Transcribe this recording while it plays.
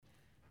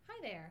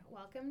Hi there.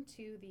 Welcome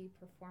to the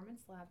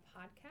Performance Lab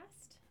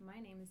podcast. My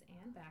name is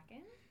Ann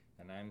Backen.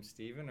 And I'm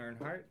Stephen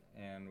Earnhardt,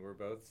 and we're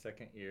both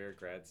second-year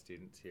grad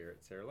students here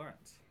at Sarah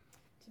Lawrence.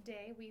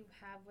 Today we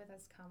have with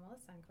us Kamala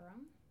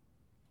Sankaram.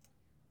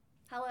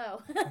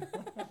 Hello.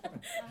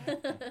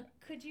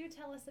 Could you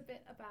tell us a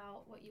bit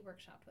about what you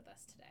workshopped with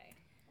us today?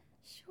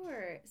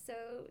 Sure.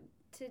 So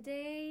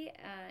today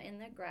in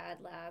the grad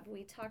lab,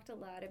 we talked a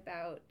lot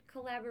about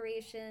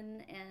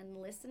collaboration and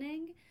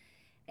listening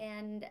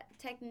and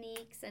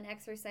techniques and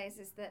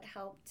exercises that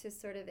help to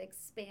sort of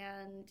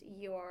expand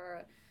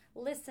your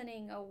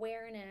listening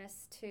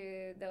awareness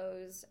to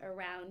those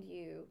around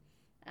you,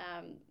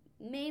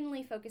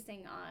 mainly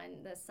focusing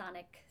on the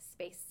sonic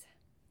space.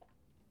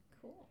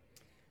 Cool.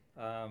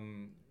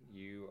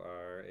 You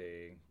are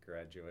a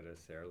graduate of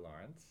Sarah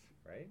Lawrence,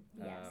 right?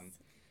 Yes.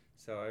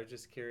 So I was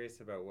just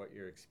curious about what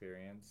your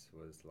experience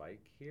was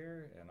like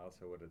here and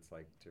also what it's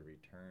like to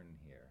return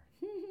here.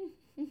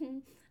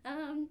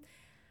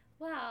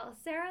 Wow,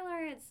 Sarah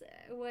Lawrence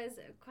was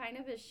kind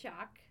of a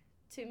shock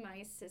to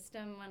my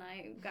system when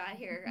I got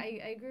here.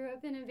 I grew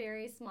up in a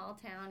very small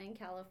town in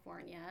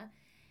California,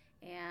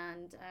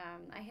 and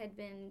I had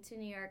been to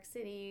New York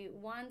City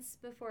once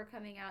before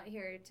coming out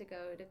here to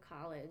go to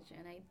college,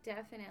 and I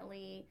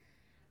definitely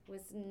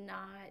was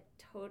not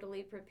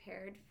totally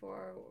prepared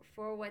for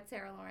what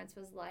Sarah Lawrence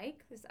was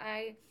like. 'Cause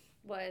I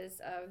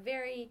was a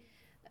very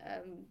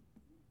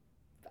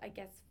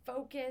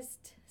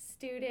focused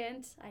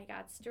student. I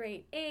got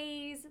straight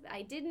A's.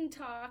 I didn't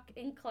talk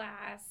in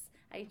class.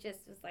 I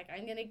just was like,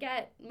 I'm going to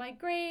get my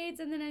grades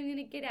and then I'm going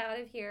to get out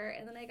of here.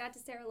 And then I got to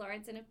Sarah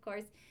Lawrence, and of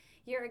course,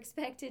 you're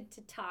expected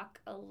to talk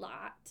a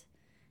lot.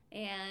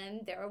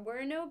 And there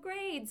were no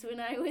grades when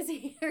I was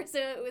here, so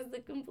it was the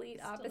complete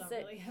opposite. Still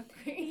don't really have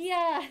grades.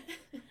 Yeah.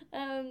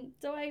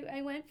 So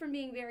I went from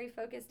being very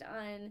focused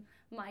on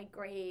my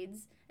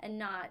grades and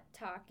not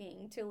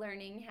talking to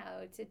learning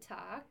how to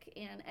talk.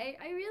 And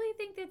I really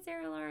think that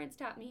Sarah Lawrence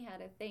taught me how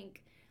to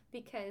think,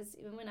 because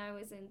when I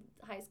was in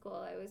high school,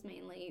 I was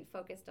mainly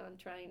focused on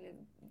trying to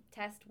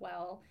test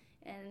well,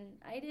 and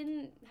I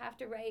didn't have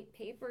to write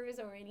papers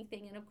or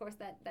anything. And of course,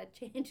 that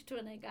changed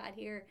when I got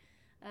here.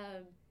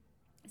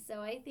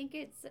 So I think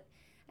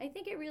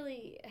it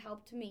really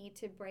helped me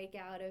to break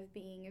out of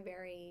being a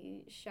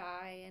very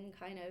shy and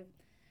kind of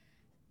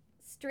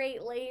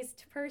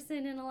straight-laced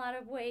person in a lot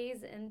of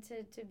ways, and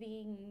to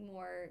being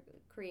more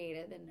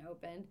creative and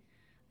open.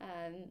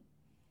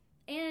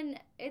 And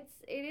it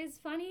is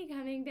funny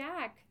coming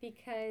back,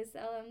 because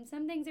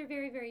some things are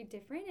very, very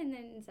different, and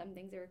then some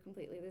things are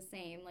completely the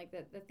same. Like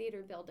the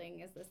theater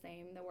building is the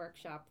same, the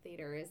workshop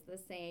theater is the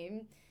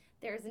same.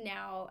 There's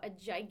now a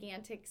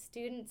gigantic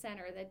student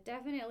center that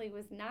definitely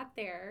was not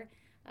there.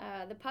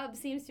 The pub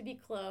seems to be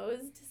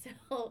closed,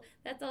 so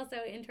that's also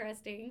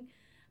interesting.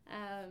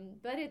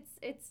 But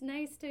it's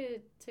nice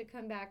to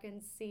come back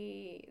and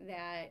see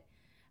that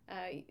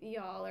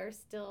y'all are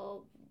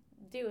still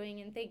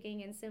doing and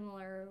thinking in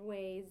similar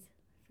ways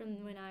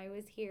from when I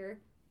was here.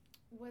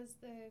 Was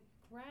the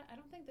grad, I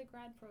don't think the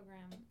grad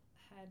program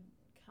had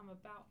come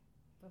about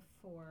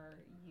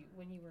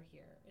when you were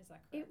here, is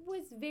that correct? It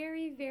was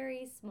very,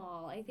 very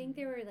small. I think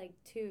there were like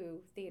 2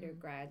 theater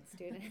grad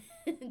students.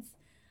 So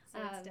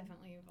it's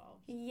definitely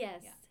evolved.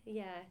 Yes,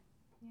 yeah.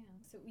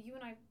 So you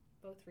and I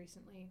both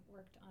recently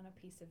worked on a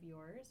piece of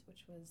yours,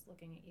 which was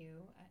looking at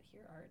you at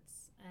Here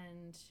Arts,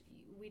 and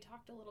we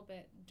talked a little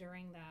bit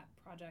during that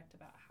project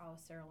about how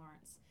Sarah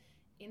Lawrence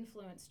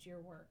influenced your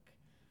work.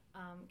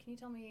 Can you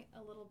tell me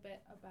a little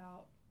bit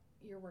about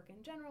your work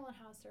in general and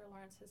how Sarah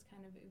Lawrence has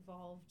kind of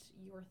evolved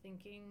your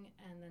thinking,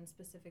 and then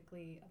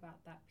specifically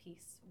about that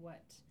piece,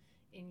 what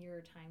in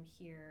your time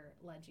here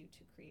led you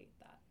to create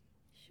that?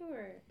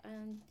 Sure.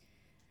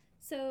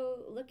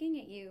 So Looking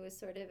at You is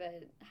sort of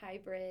a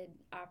hybrid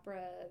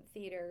opera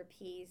theater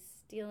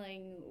piece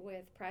dealing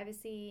with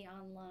privacy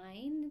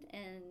online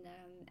and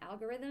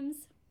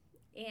algorithms.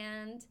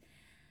 And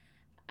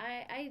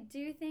I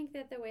do think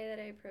that the way that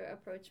I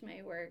approach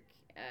my work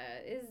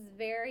is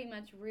very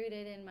much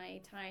rooted in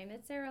my time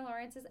at Sarah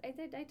Lawrence.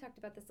 I talked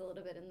about this a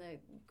little bit in the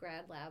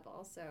grad lab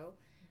also,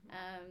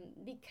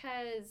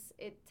 because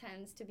it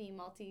tends to be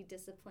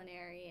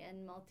multidisciplinary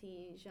and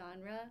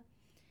multi-genre.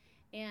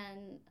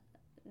 And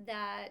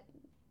that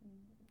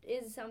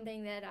is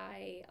something that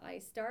I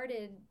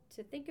started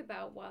to think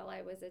about while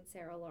I was at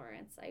Sarah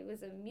Lawrence. I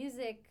was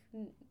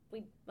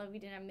we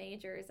didn't have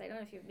majors. I don't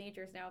know if you have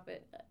majors now,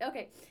 but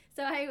okay.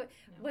 So I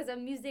was a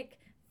music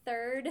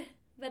third,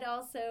 but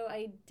also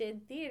I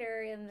did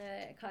theater in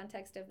the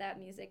context of that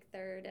music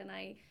third, and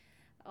I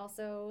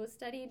also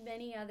studied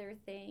many other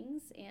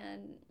things.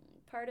 And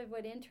part of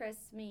what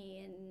interests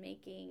me in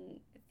making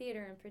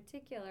theater in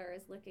particular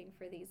is looking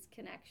for these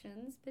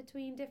connections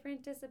between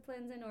different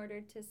disciplines in order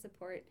to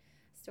support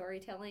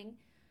storytelling.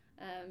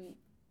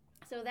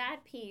 So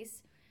that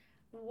piece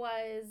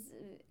was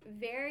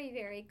very,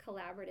 very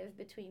collaborative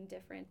between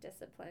different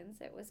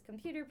disciplines. It was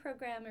computer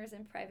programmers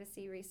and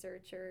privacy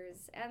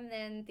researchers, and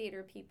then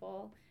theater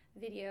people,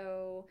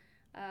 video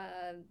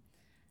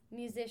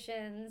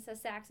musicians, a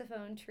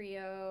saxophone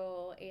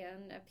trio,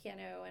 and a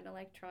piano and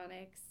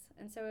electronics.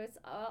 And so it's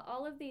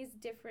all of these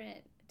different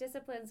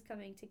disciplines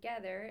coming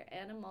together,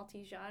 and a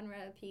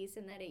multi-genre piece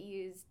in that it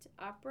used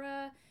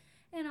opera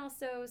and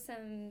also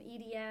some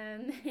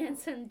EDM and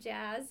some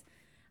jazz.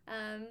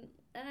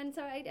 And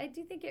so I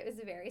do think it was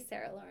a very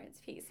Sarah Lawrence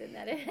piece in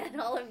that it had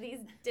all of these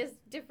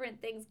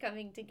different things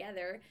coming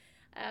together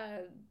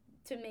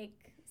to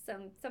make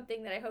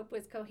something that I hope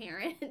was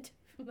coherent,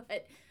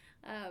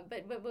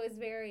 but was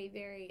very,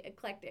 very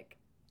eclectic.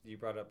 You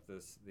brought up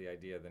the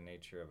idea of the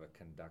nature of a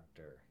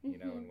conductor, you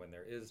know, and when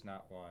there is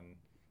not one,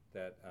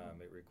 that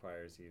it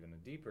requires even a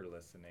deeper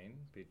listening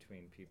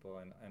between people.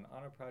 And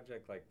on a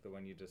project like the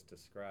one you just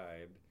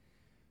described,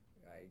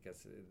 I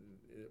guess,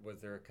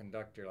 was there a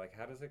conductor? Like,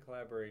 how does a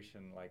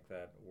collaboration like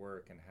that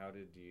work, and how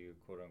did you,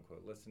 quote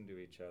unquote, listen to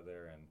each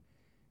other, and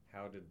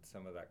how did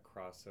some of that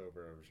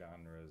crossover of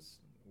genres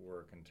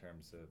work in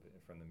terms of,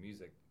 from the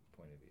music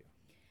point of view?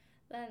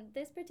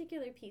 This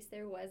particular piece,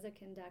 there was a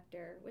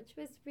conductor, which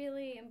was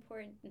really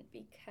important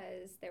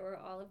because there were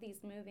all of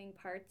these moving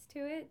parts to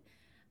it.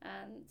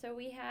 So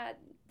we had,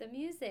 the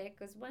music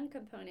was one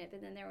component,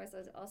 but then there was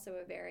also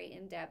a very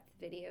in-depth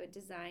video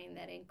design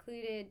that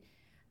included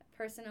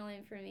personal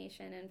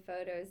information and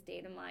photos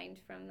data mined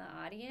from the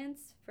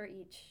audience for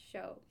each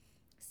show.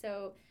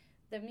 So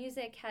the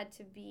music had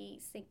to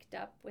be synced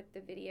up with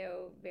the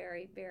video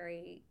very,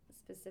 very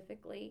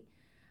specifically.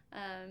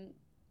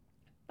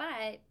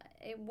 But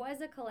it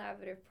was a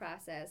collaborative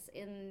process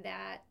in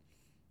that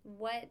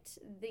what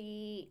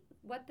the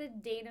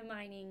data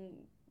mining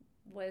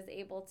was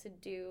able to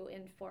do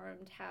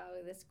informed how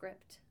the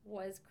script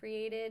was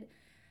created,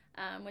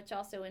 which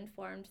also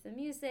informed the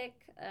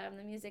music.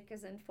 The music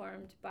is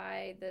informed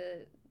by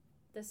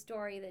the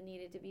story that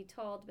needed to be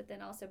told, but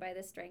then also by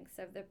the strengths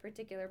of the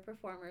particular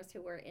performers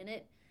who were in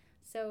it.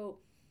 So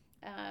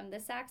the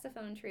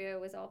saxophone trio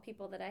was all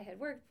people that I had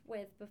worked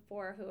with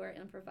before who are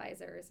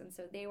improvisers, and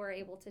so they were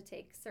able to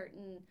take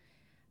certain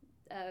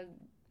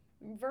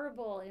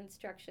verbal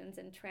instructions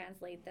and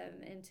translate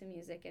them into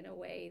music in a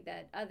way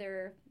that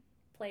other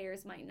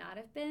players might not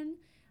have been.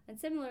 And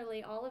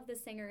similarly, all of the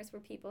singers were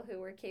people who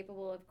were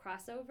capable of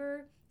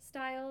crossover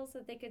styles,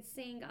 that they could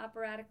sing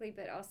operatically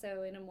but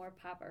also in a more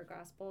pop or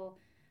gospel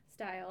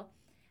style.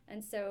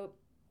 And so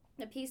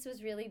the piece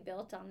was really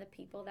built on the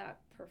people that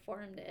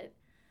performed it,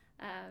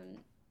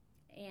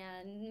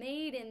 and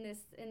made in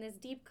this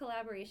deep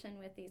collaboration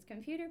with these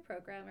computer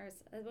programmers.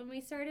 When we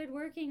started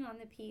working on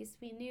the piece,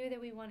 we knew that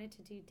we wanted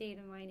to do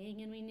data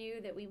mining, and we knew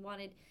that we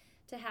wanted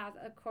to have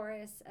a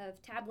chorus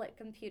of tablet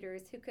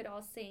computers who could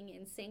all sing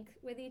in sync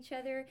with each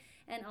other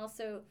and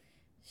also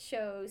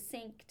show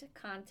synced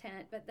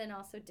content, but then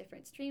also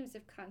different streams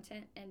of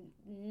content, and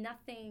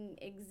nothing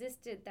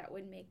existed that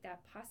would make that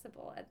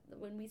possible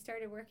when we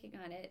started working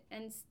on it.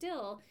 And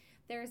still,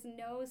 there's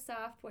no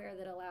software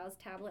that allows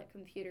tablet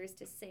computers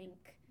to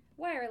sync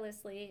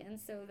wirelessly, and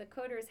so the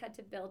coders had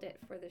to build it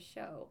for the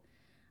show.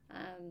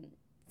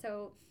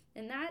 So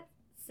in that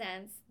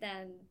sense,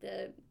 then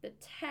the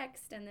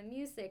text and the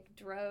music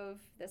drove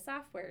the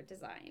software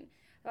design.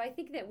 So I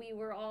think that we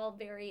were all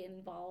very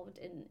involved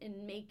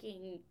in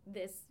making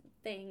this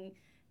thing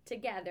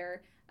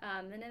together.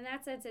 And in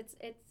that sense,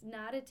 it's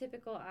not a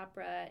typical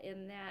opera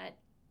in that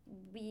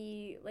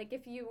we, like,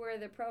 if you were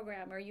the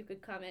programmer, you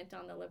could comment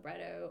on the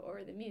libretto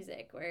or the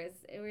music, whereas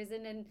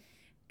in a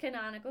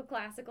canonical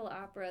classical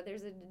opera,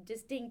 there's a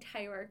distinct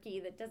hierarchy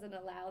that doesn't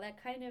allow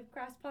that kind of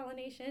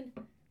cross-pollination.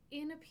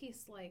 In a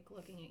piece like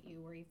Looking at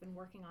You, where you've been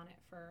working on it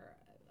for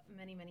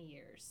many, many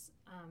years,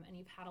 and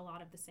you've had a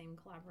lot of the same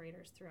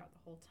collaborators throughout the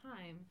whole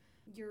time,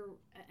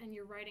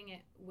 you're writing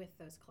it with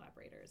those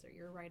collaborators, or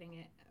you're writing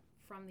it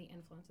from the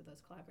influence of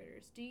those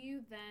collaborators. Do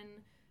you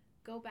then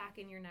go back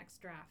in your next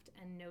draft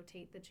and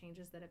notate the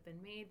changes that have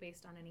been made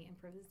based on any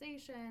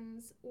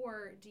improvisations,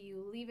 or do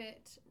you leave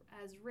it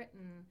as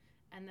written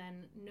and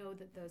then know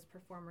that those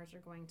performers are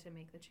going to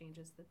make the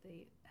changes that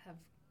they have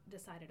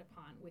decided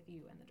upon with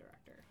you and the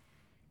director?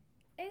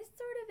 It's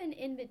sort of an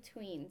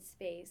in-between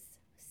space.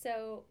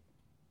 So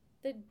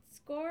the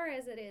score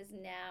as it is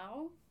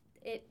now,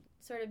 it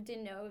sort of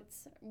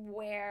denotes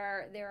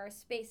where there are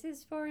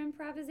spaces for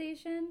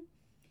improvisation,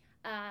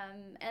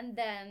 and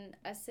then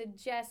a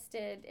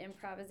suggested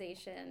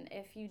improvisation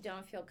if you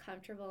don't feel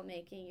comfortable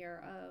making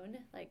your own.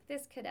 Like,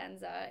 this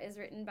cadenza is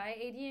written by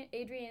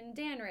Adrienne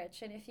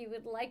Danrich, and if you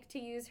would like to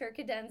use her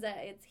cadenza,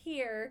 it's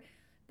here,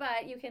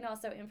 but you can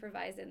also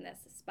improvise in this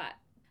spot.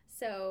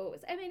 So,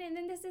 I mean, and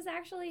then this is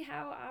actually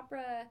how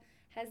opera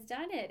has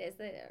done it, is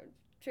that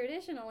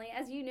traditionally,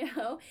 as you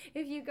know,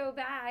 if you go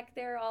back,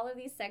 there are all of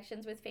these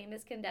sections with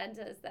famous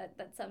cadenzas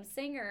that some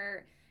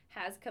singer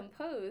has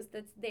composed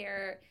that's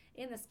there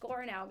in the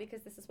score now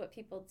because this is what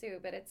people do,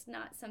 but it's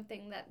not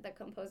something that the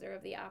composer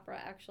of the opera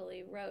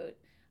actually wrote.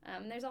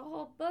 There's a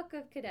whole book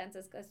of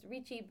cadenzas, a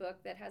Ricci book,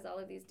 that has all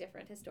of these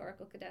different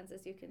historical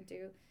cadenzas you can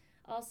do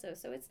also.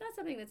 So it's not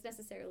something that's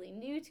necessarily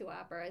new to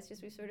opera, it's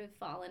just we've sort of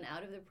fallen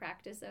out of the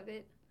practice of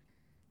it.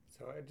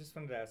 So I just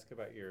wanted to ask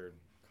about your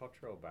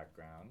cultural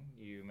background.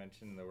 You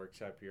mentioned in the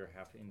workshop you're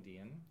half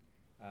Indian,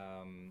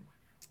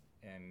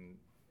 and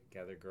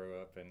gather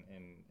grew up in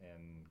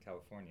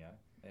California,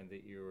 and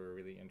that you were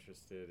really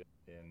interested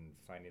in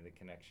finding the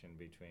connection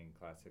between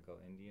classical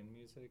Indian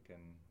music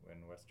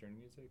and Western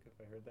music, if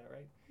I heard that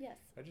right. Yes.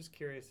 I'm just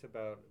curious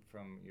about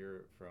from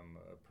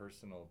a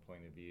personal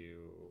point of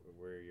view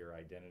where your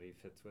identity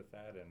fits with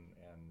that, and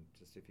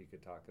just if you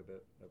could talk a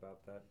bit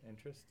about that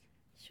interest.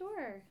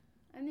 Sure.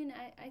 I mean,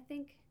 I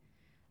think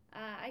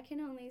I can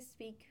only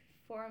speak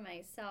for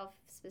myself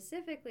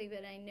specifically,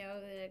 but I know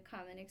that a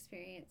common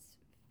experience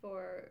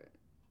for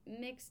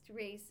mixed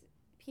race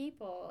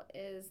people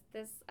is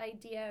this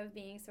idea of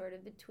being sort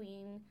of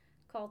between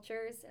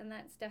cultures, and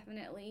that's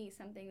definitely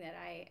something that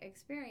I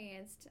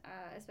experienced,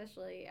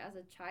 especially as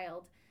a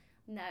child,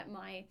 that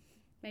my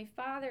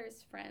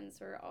father's friends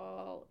were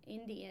all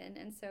Indian,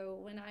 and so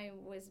when I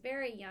was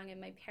very young and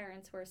my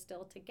parents were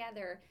still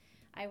together,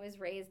 I was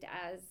raised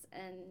as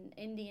an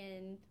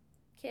Indian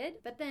kid.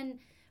 But then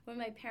when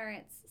my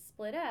parents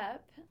split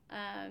up,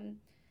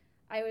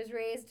 I was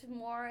raised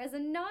more as a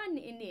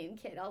non-Indian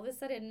kid. All of a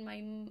sudden,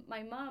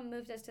 my mom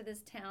moved us to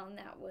this town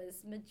that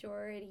was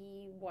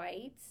majority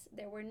white.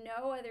 There were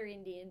no other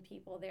Indian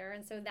people there,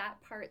 and so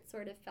that part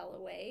sort of fell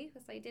away.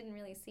 So I didn't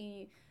really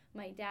see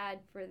my dad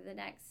for the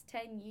next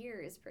 10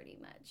 years pretty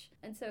much.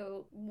 And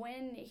so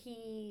when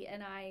he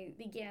and I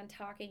began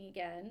talking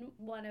again,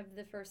 one of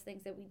the first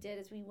things that we did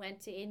is we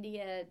went to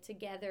India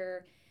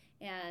together,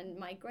 and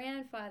my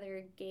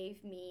grandfather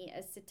gave me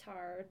a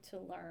sitar to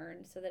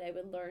learn so that I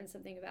would learn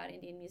something about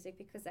Indian music,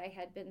 because I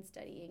had been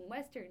studying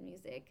Western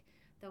music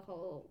the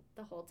whole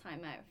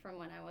time from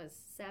when I was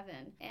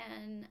 7.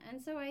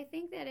 And so I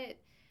think that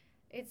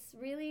it's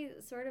really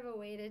sort of a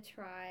way to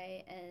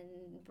try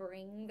and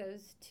bring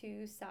those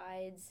two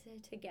sides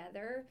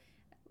together.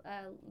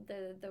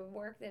 The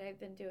work that I've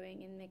been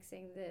doing in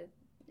mixing the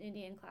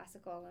Indian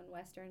classical and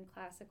Western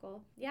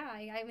classical. Yeah,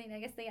 I mean, I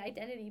guess the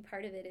identity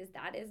part of it is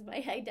that is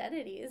my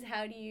identity, is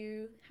how do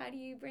you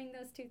bring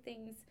those two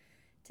things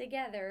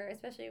together,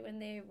 especially when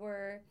they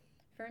were,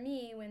 for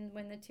me,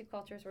 when the two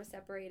cultures were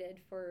separated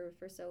for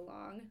so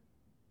long.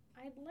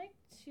 I'd like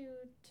to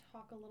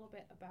talk a little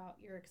bit about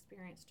your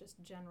experience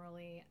just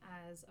generally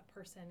as a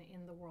person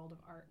in the world of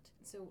art.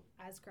 So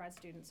as grad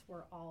students,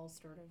 we're all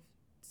sort of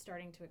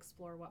starting to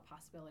explore what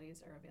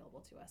possibilities are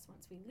available to us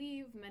once we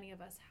leave. Many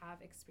of us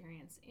have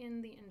experience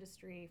in the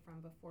industry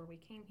from before we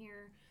came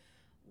here.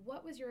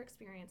 What was your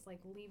experience like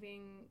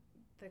leaving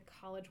the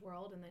college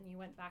world, and then you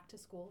went back to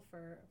school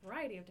for a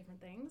variety of different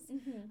things?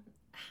 Mm-hmm.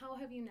 How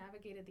have you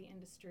navigated the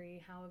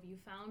industry? How have you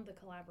found the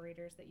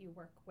collaborators that you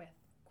work with?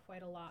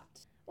 Quite a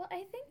lot. Well,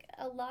 I think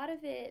a lot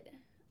of it,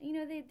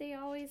 they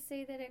always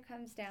say that it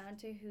comes down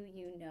to who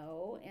you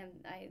know, and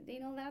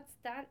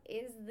that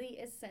is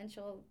the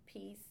essential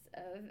piece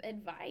of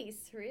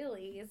advice,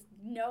 really, is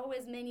know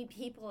as many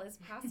people as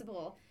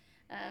possible.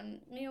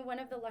 One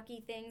of the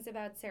lucky things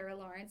about Sarah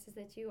Lawrence is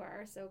that you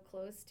are so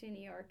close to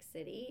New York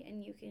City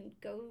and you can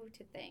go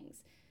to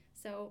things.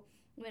 So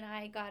when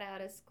I got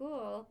out of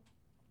school,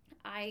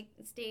 I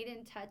stayed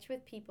in touch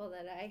with people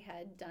that I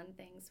had done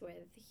things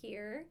with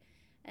here.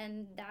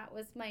 And that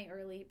was my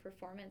early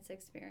performance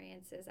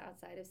experiences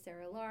outside of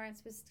Sarah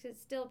Lawrence, was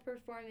still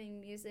performing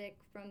music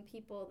from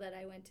people that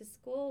I went to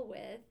school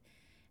with.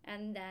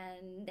 And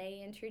then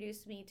they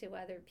introduced me to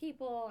other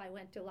people. I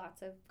went to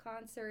lots of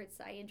concerts.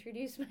 I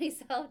introduced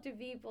myself to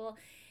people.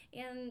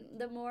 And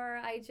the more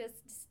I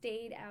just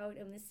stayed out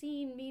on the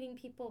scene, meeting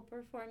people,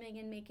 performing,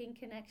 and making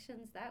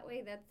connections that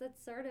way,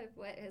 that's sort of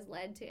what has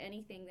led to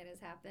anything that has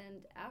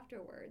happened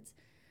afterwards.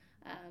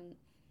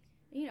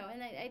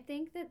 And I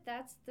think that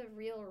that's the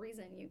real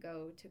reason you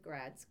go to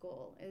grad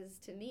school, is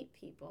to meet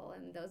people,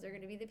 and those are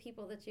going to be the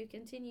people that you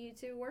continue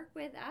to work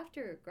with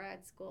after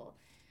grad school.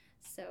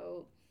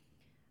 So,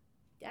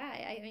 yeah,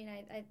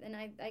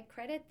 I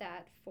credit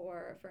that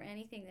for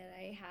anything that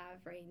I have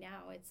right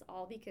now. It's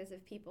all because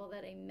of people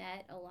that I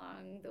met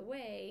along the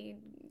way,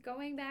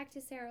 going back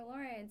to Sarah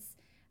Lawrence,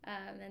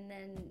 and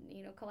then,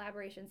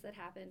 collaborations that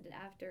happened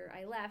after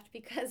I left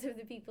because of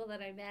the people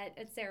that I met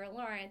at Sarah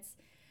Lawrence.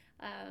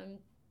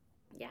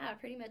 Yeah,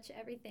 pretty much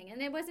everything.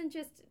 And it wasn't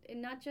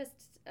not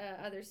just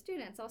other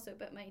students also,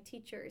 but my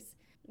teachers.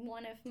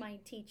 One of my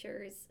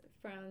teachers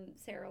from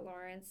Sarah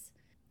Lawrence,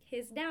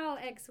 his now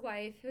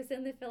ex-wife, was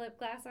in the Philip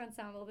Glass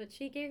Ensemble, but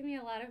she gave me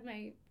a lot of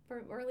my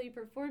early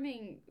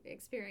performing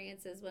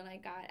experiences when I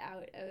got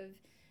out of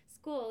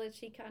school, and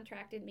she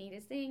contracted me to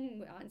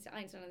sing on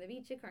Einstein on the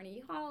Beach at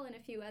Carnegie Hall and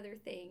a few other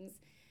things.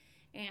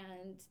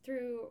 And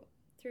through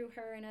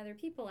her and other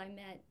people, I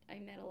met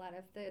a lot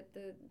of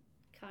the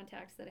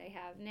contacts that I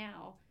have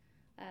now.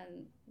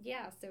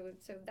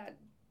 So that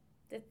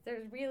there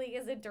really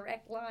is a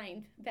direct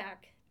line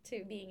back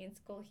to being in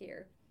school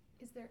here.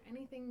 Is there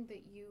anything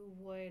that you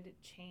would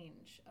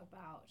change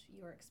about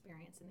your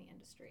experience in the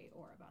industry,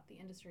 or about the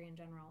industry in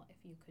general, if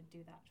you could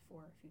do that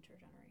for future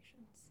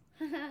generations?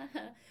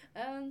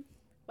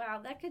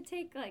 Wow, that could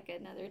take like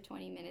another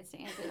 20 minutes to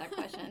answer that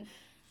question.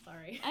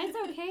 Sorry.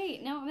 It's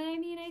okay. No, but I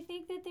mean, I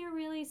think that there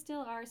really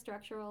still are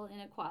structural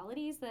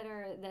inequalities that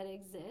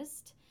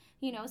exist.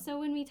 So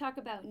when we talk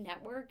about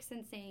networks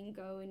and saying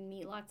go and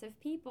meet lots of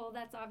people,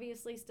 that's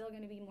obviously still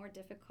going to be more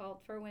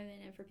difficult for women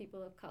and for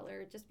people of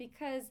color, just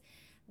because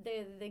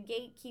the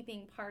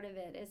gatekeeping part of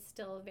it is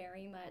still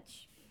very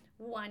much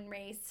one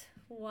race,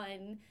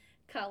 one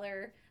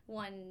color,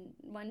 one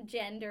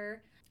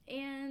gender.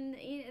 And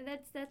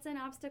that's an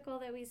obstacle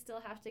that we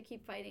still have to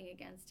keep fighting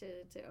against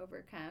to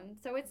overcome.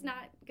 So it's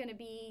not going to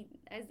be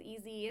as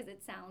easy as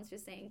it sounds,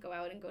 just saying go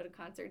out and go to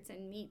concerts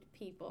and meet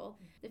people.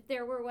 If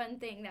there were one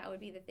thing, that would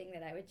be the thing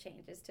that I would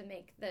change, is to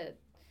make the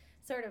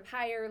sort of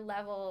higher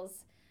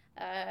levels,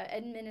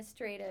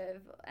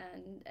 administrative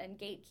and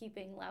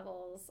gatekeeping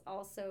levels,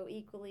 also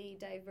equally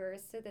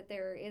diverse, so that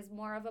there is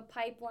more of a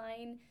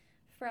pipeline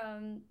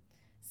from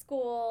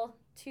school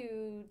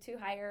to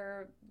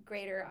higher,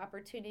 greater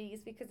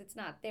opportunities, because it's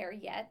not there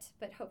yet,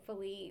 but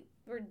hopefully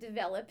we're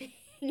developing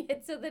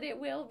it so that it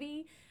will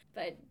be,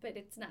 but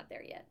it's not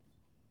there yet.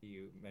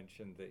 You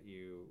mentioned that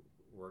you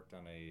worked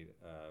on a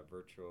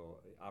virtual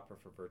opera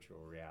for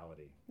virtual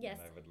reality. Yes.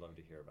 And I would love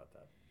to hear about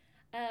that.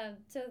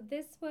 So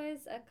this was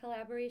a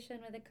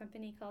collaboration with a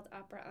company called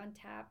Opera on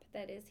Tap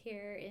that is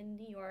here in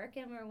New York,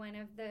 and we're one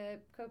of the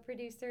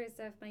co-producers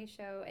of my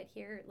show at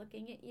Here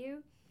Looking at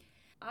You.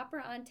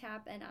 Opera on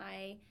Tap and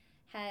I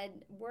had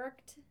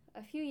worked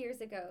a few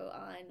years ago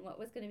on what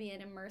was going to be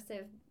an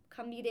immersive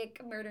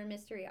comedic murder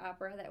mystery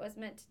opera that was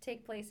meant to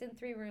take place in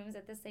 3 rooms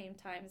at the same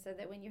time, so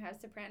that when you have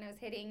sopranos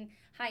hitting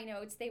high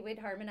notes, they would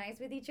harmonize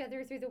with each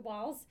other through the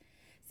walls.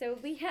 So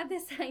we had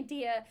this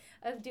idea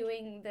of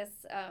doing this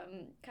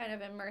kind of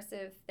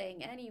immersive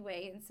thing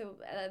anyway, and so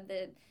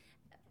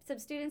some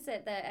students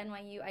at the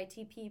NYU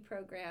ITP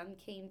program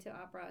came to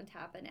Opera on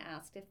Tap and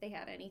asked if they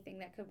had anything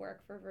that could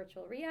work for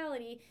virtual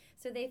reality.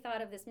 So they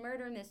thought of this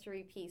murder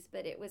mystery piece,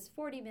 but it was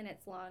 40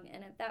 minutes long,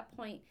 and at that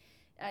point,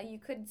 you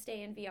couldn't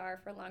stay in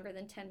VR for longer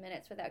than 10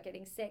 minutes without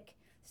getting sick.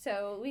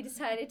 So we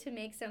decided to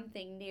make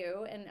something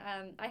new, and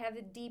I have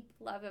a deep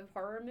love of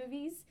horror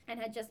movies and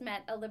had just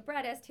met a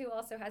librettist who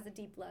also has a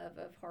deep love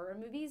of horror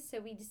movies, so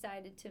we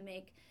decided to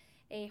make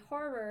a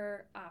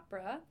horror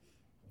opera.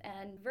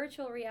 And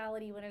virtual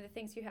reality, one of the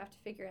things you have to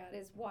figure out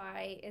is,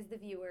 why is the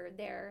viewer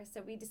there?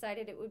 So we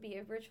decided it would be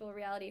a virtual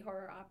reality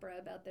horror opera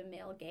about the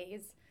male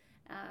gaze.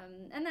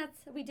 And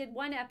we did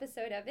 1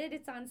 episode of it.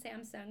 It's on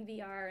Samsung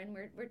VR, and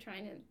we're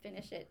trying to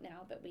finish it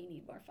now, but we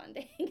need more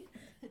funding.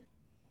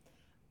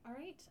 All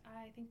right,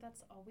 I think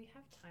that's all we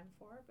have time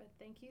for, but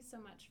thank you so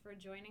much for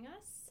joining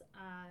us.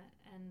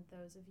 And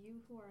those of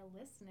you who are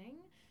listening,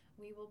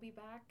 we will be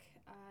back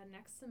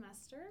next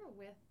semester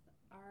with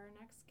our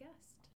next guest.